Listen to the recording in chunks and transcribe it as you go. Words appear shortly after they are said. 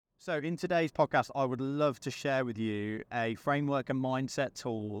So in today's podcast, I would love to share with you a framework and mindset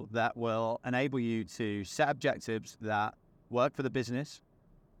tool that will enable you to set objectives that work for the business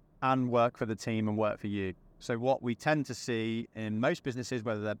and work for the team and work for you. So what we tend to see in most businesses,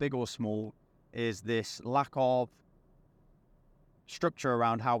 whether they're big or small, is this lack of structure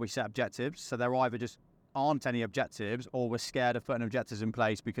around how we set objectives. So there either just aren't any objectives, or we're scared of putting objectives in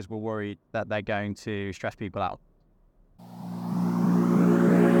place because we're worried that they're going to stress people out.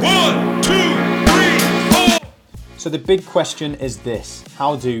 1, 2, 3, 4. So the big question is this: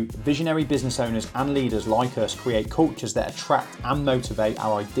 how do visionary business owners and leaders like us create cultures that attract and motivate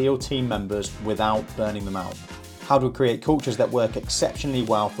our ideal team members without burning them out? How do we create cultures that work exceptionally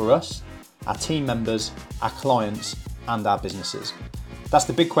well for us, our team members, our clients, and our businesses? That's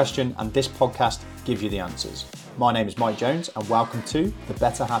the big question, and this podcast gives you the answers. My name is Mike Jones, and welcome to the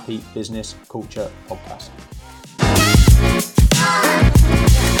Better Happy Business Culture Podcast.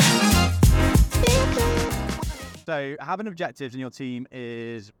 So having objectives in your team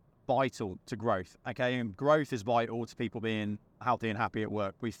is vital to growth, okay? And growth is vital to people being healthy and happy at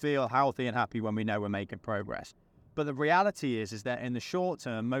work. We feel healthy and happy when we know we're making progress. But the reality is that in the short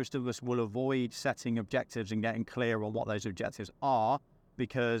term, most of us will avoid setting objectives and getting clear on what those objectives are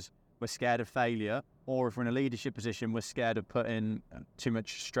because we're scared of failure, or if we're in a leadership position, we're scared of putting too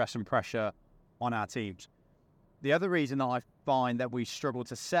much stress and pressure on our teams. The other reason that I find that we struggle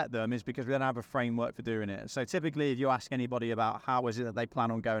to set them is because we don't have a framework for doing it. So typically, if you ask anybody about how is it that they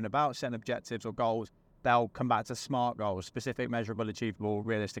plan on going about setting objectives or goals, they'll come back to SMART goals: specific, measurable, achievable,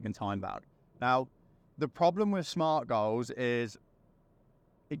 realistic, and time-bound. Now, the problem with SMART goals is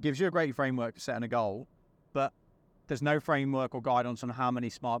it gives you a great framework for setting a goal, but there's no framework or guidance on how many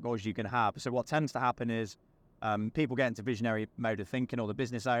SMART goals you can have. So what tends to happen is people get into visionary mode of thinking, or the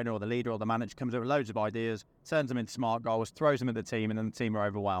business owner or the leader or the manager comes up with loads of ideas, turns them into SMART goals, throws them at the team, and then the team are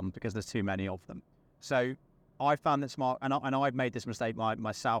overwhelmed because there's too many of them. So I found that SMART, and I've made this mistake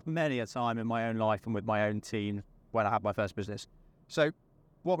myself many a time in my own life and with my own team when I had my first business. So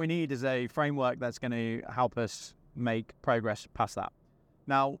what we need is a framework that's going to help us make progress past that.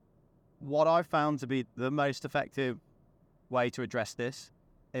 Now, what I've found to be the most effective way to address this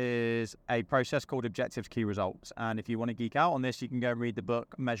is a process called Objectives Key Results. And if you want to geek out on this, you can go and read the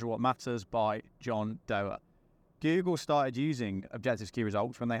book Measure What Matters by John Doerr. Google started using Objectives Key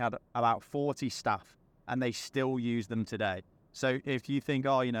Results when they had about 40 staff, and they still use them today. So if you think,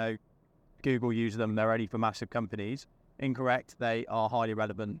 Google use them, they're only for massive companies, incorrect. They are highly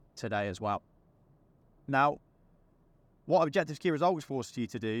relevant today as well. Now, what Objectives Key Results force you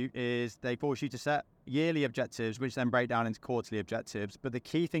to do is they force you to set yearly objectives, which then break down into quarterly objectives. But the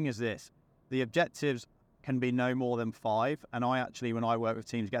key thing is this: the objectives can be no more than 5. And I actually, when I work with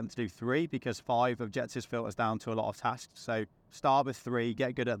teams, get them to do 3, because 5 objectives filters down to a lot of tasks. So start with 3,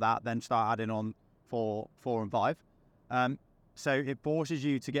 get good at that, then start adding on 4 and 5. So it forces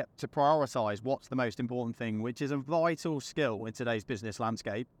you to get to prioritize what's the most important thing, which is a vital skill in today's business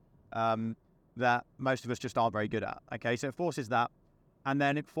landscape that most of us just aren't very good at. Okay, so it forces that, and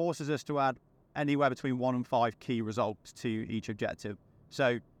then it forces us to add anywhere between 1 and 5 key results to each objective.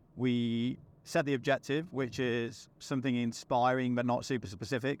 So we set the objective, which is something inspiring but not super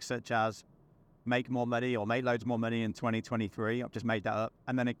specific, such as make more money or make loads more money in 2023. I've just made that up.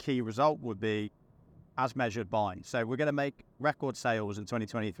 And then a key result would be as measured by. So we're going to make record sales in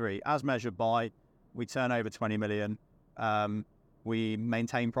 2023. As measured by, we turn over 20 million. We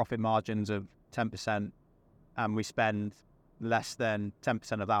maintain profit margins of 10%, and we spend less than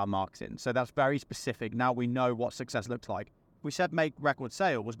 10% of that on marketing. So that's very specific. Now we know what success looks like. We said make record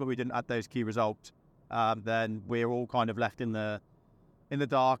sales, but we didn't add those key results. Then we're all kind of left in the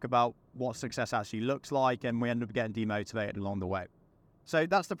dark about what success actually looks like, and we end up getting demotivated along the way. So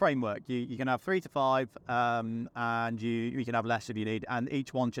that's the framework. You can have 3 to 5, and you can have less if you need, and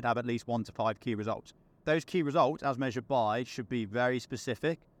each one should have at least 1 to 5 key results. Those key results, as measured by, should be very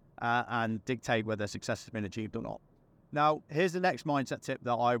specific and dictate whether success has been achieved or not. Now, here's the next mindset tip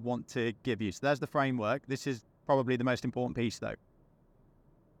that I want to give you. So there's the framework. This is probably the most important piece, though.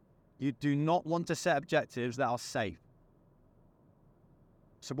 You do not want to set objectives that are safe.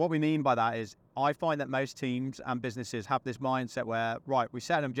 So what we mean by that is, I find that most teams and businesses have this mindset where, right, we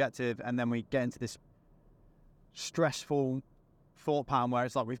set an objective and then we get into this stressful thought pattern where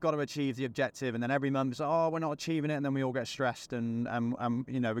it's like we've got to achieve the objective, and then every month it's like, oh, we're not achieving it, and then we all get stressed and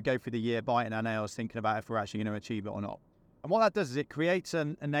we go through the year biting our nails thinking about if we're actually going to achieve it or not. And what that does is it creates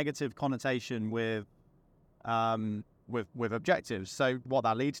a negative connotation with objectives. So what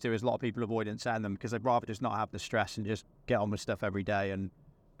that leads to is a lot of people avoiding setting them because they'd rather just not have the stress and just get on with stuff every day and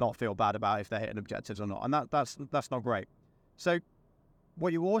not feel bad about if they're hitting objectives or not. And that's not great. So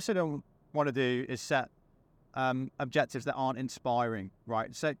what you also don't want to do is set objectives that aren't inspiring,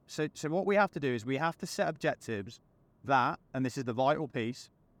 right? So what we have to do is we have to set objectives that, and this is the vital piece,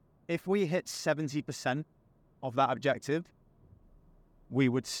 if we hit 70% of that objective, we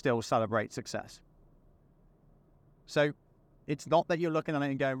would still celebrate success. So it's not that you're looking at it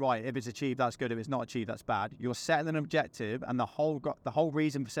and going, right, if it's achieved, that's good. If it's not achieved, that's bad. You're setting an objective, and the whole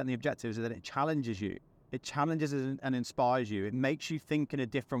reason for setting the objectives is that it challenges you. It challenges and inspires you. It makes you think in a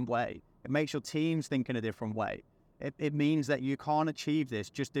different way. It makes your teams think in a different way. It means that you can't achieve this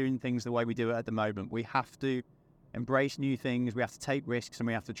just doing things the way we do it at the moment. We have to embrace new things. We have to take risks, and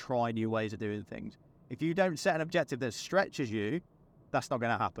we have to try new ways of doing things. If you don't set an objective that stretches you, that's not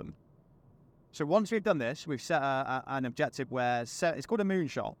going to happen. So once we've done this, we've set an objective where it's called a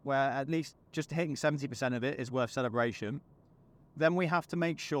moonshot, where at least just hitting 70% of it is worth celebration. Then we have to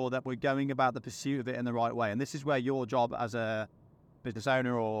make sure that we're going about the pursuit of it in the right way. And this is where your job as a business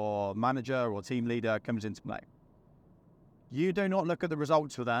owner or manager or team leader comes into play. You do not look at the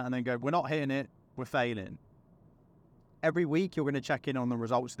results for that and then go, we're not hitting it, we're failing. Every week you're going to check in on the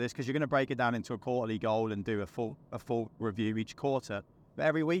results of this, because you're going to break it down into a quarterly goal and do a full review each quarter. But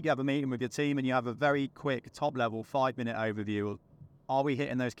every week you have a meeting with your team and you have a very quick top level 5-minute overview of, are we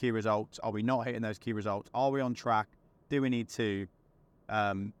hitting those key results? Are we not hitting those key results? Are we on track? Do we need to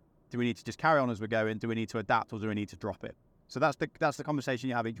just carry on as we're going? Do we need to adapt, or do we need to drop it? So that's the conversation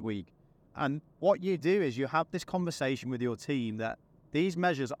you have each week. And what you do is you have this conversation with your team that these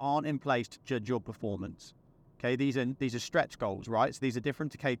measures aren't in place to judge your performance. Okay, these are stretch goals, right? So these are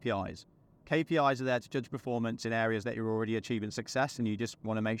different to KPIs. KPIs are there to judge performance in areas that you're already achieving success, and you just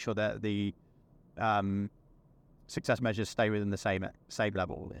want to make sure that the success measures stay within the same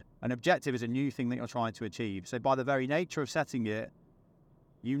level. An objective is a new thing that you're trying to achieve. So by the very nature of setting it,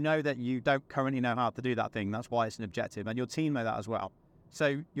 you know that you don't currently know how to do that thing. That's why it's an objective, and your team know that as well.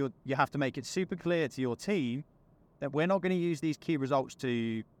 So you have to make it super clear to your team that we're not going to use these key results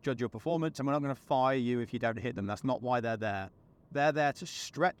to judge your performance, and we're not going to fire you if you don't hit them. That's not why they're there. They're there to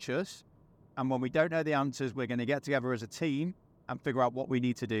stretch us, and when we don't know the answers, we're going to get together as a team and figure out what we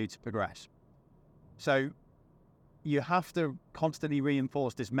need to do to progress. So you have to constantly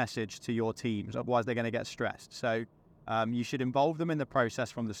reinforce this message to your teams, otherwise they're going to get stressed. So you should involve them in the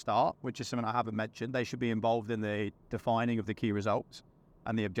process from the start, which is something I haven't mentioned. They should be involved in the defining of the key results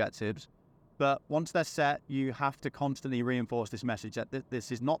and the objectives. But once they're set, you have to constantly reinforce this message that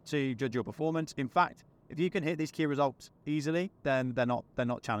this is not to judge your performance. In fact, if you can hit these key results easily, then they're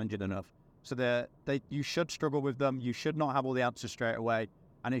not challenging enough. So you should struggle with them. You should not have all the answers straight away,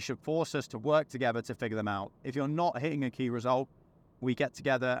 and it should force us to work together to figure them out. If you're not hitting a key result, we get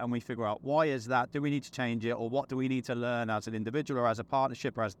together and we figure out, why is that? Do we need to change it, or what do we need to learn as an individual or as a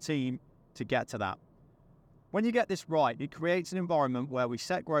partnership or as a team to get to that? When you get this right, it creates an environment where we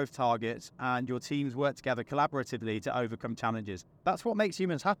set growth targets and your teams work together collaboratively to overcome challenges. That's what makes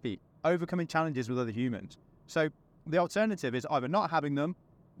humans happy, overcoming challenges with other humans. So the alternative is either not having them,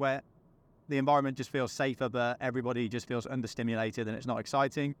 where the environment just feels safer, but everybody just feels understimulated and it's not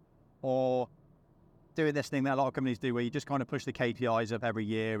exciting, or doing this thing that a lot of companies do where you just kind of push the KPIs up every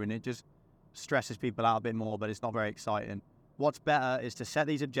year and it just stresses people out a bit more, but it's not very exciting. What's better is to set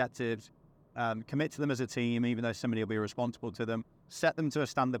these objectives, commit to them as a team, even though somebody will be responsible to them, set them to a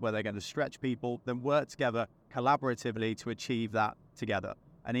standard where they're going to stretch people, then work together collaboratively to achieve that together.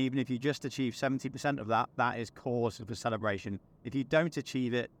 And even if you just achieve 70% of that, that is cause for celebration. If you don't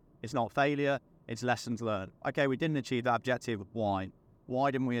achieve it, it's not failure, it's lessons learned. Okay, we didn't achieve that objective. Why?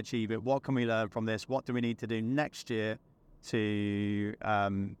 Why didn't we achieve it? What can we learn from this? What do we need to do next year to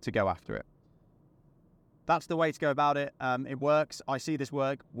go after it? That's the way to go about it. It works. I see this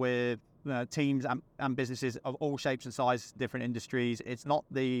work with teams and businesses of all shapes and sizes, different industries. It's not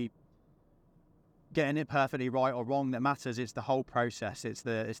the getting it perfectly right or wrong that matters. It's the whole process. It's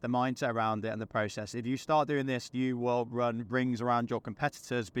the mindset around it and the process. If you start doing this, you will run rings around your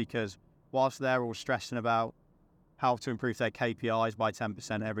competitors, because whilst they're all stressing about how to improve their KPIs by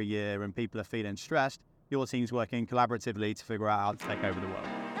 10% every year and people are feeling stressed, your team's working collaboratively to figure out how to take over the world.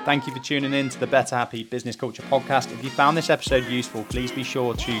 Thank you for tuning in to the Better Happy Business Culture podcast. If you found this episode useful, please be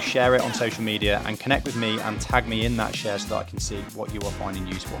sure to share it on social media and connect with me and tag me in that share so that I can see what you are finding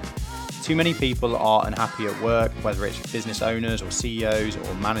useful. Too many people are unhappy at work, whether it's business owners or CEOs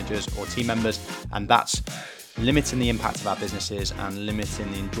or managers or team members, and that's limiting the impact of our businesses and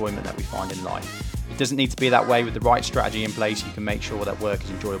limiting the enjoyment that we find in life. It doesn't need to be that way. With the right strategy in place, you can make sure that work is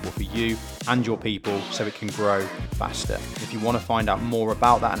enjoyable for you and your people so it can grow faster. If you want to find out more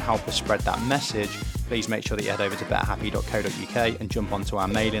about that and help us spread that message, please make sure that you head over to betterhappy.co.uk and jump onto our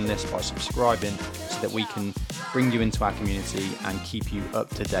mailing list by subscribing so that we can bring you into our community and keep you up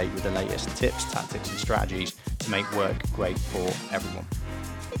to date with the latest tips, tactics and strategies to make work great for everyone.